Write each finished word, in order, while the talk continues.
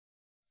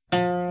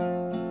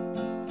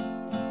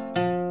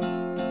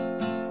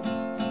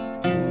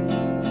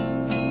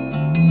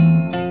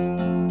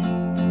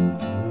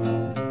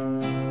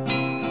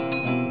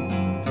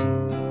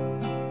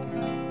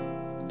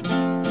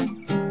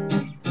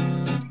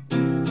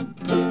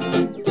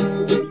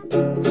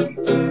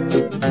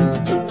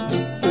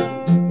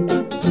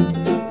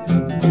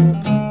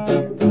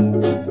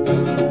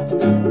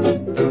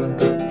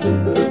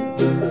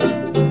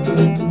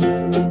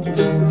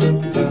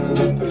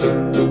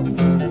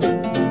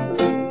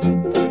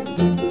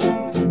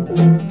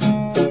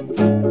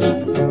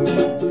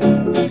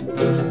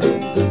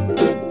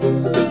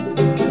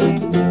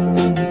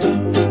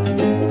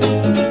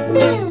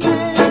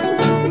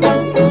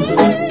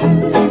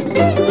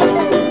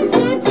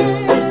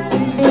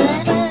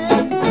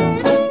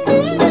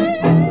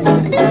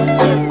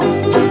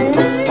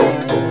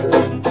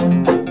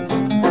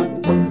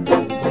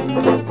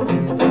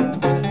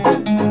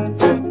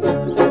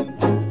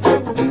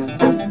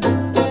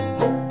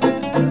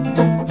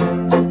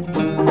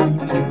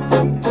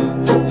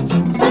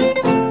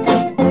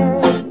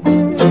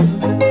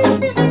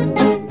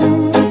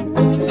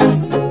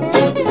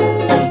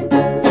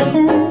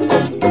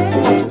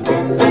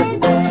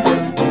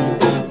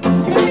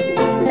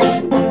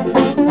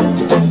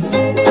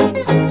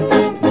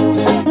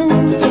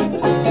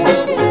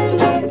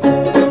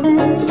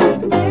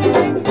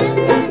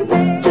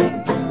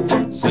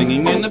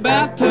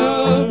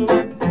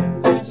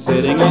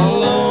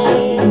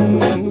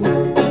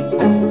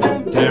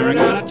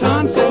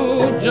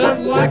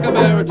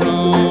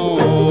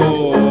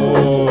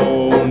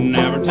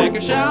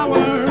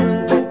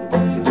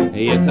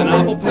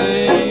awful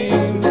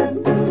pain.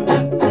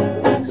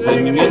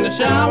 Singing in the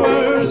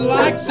showers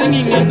like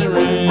singing in the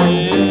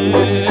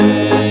rain.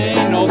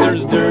 Oh,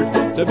 there's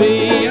dirt to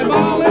be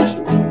abolished,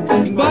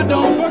 but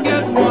don't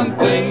forget one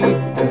thing.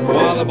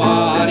 While the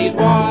body's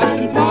washed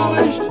and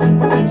polished,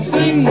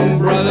 sing,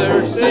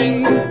 brother,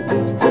 sing.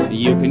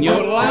 You can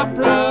yodel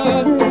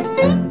opera,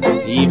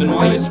 even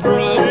while you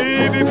scrub.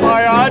 Baby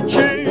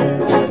pagliacci.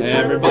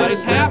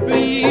 Everybody's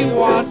happy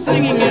while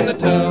singing in the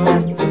tub.